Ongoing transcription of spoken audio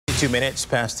2 minutes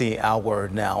past the hour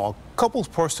now. A couple's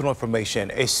personal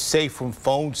information is safe from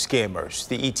phone scammers.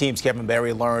 The E-Team's Kevin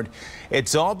Barry learned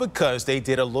it's all because they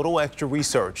did a little extra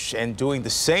research, and doing the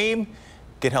same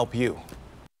can help you.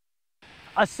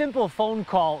 A simple phone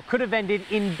call could have ended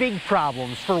in big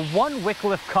problems for one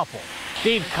Wycliffe couple.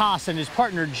 Dave Koss and his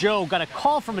partner Joe got a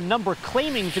call from a number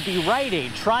claiming to be Rite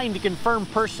Aid, trying to confirm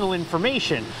personal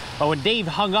information. But when Dave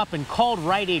hung up and called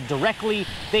Rite Aid directly,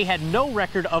 they had no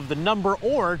record of the number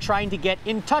or trying to get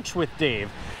in touch with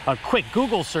Dave. A quick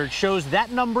Google search shows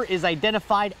that number is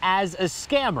identified as a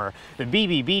scammer. The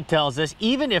BBB tells us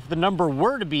even if the number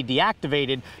were to be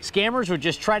deactivated, scammers would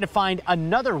just try to find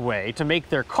another way to make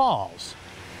their calls.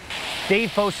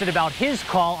 Dave posted about his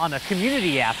call on a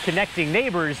community app connecting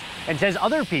neighbors and says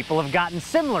other people have gotten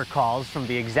similar calls from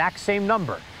the exact same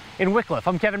number. In Wycliffe,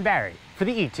 I'm Kevin Barry for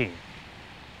the E-Team.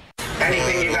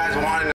 Anything you guys want.